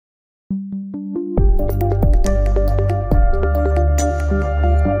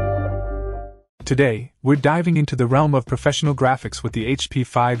Today, we're diving into the realm of professional graphics with the HP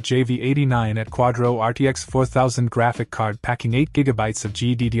 5JV89 at Quadro RTX 4000 graphic card packing 8GB of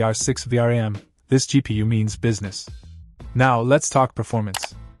GDDR6 VRAM. This GPU means business. Now let's talk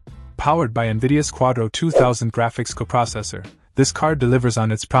performance. Powered by NVIDIA's Quadro 2000 graphics coprocessor, this card delivers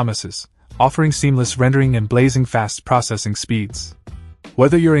on its promises, offering seamless rendering and blazing fast processing speeds.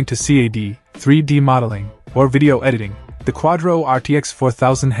 Whether you're into CAD, 3D modeling, or video editing, the Quadro RTX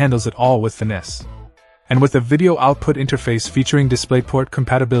 4000 handles it all with finesse. And with a video output interface featuring DisplayPort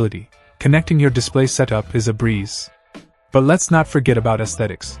compatibility, connecting your display setup is a breeze. But let's not forget about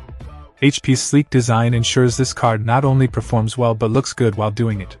aesthetics. HP's sleek design ensures this card not only performs well but looks good while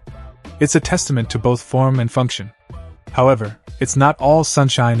doing it. It's a testament to both form and function. However, it's not all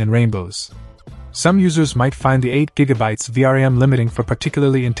sunshine and rainbows. Some users might find the 8GB VRAM limiting for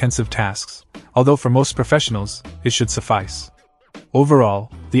particularly intensive tasks, although for most professionals, it should suffice.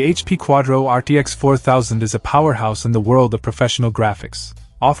 Overall, the HP Quadro RTX 4000 is a powerhouse in the world of professional graphics,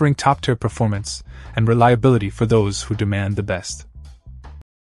 offering top-tier performance and reliability for those who demand the best.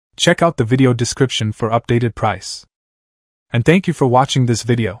 Check out the video description for updated price. And thank you for watching this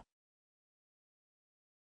video.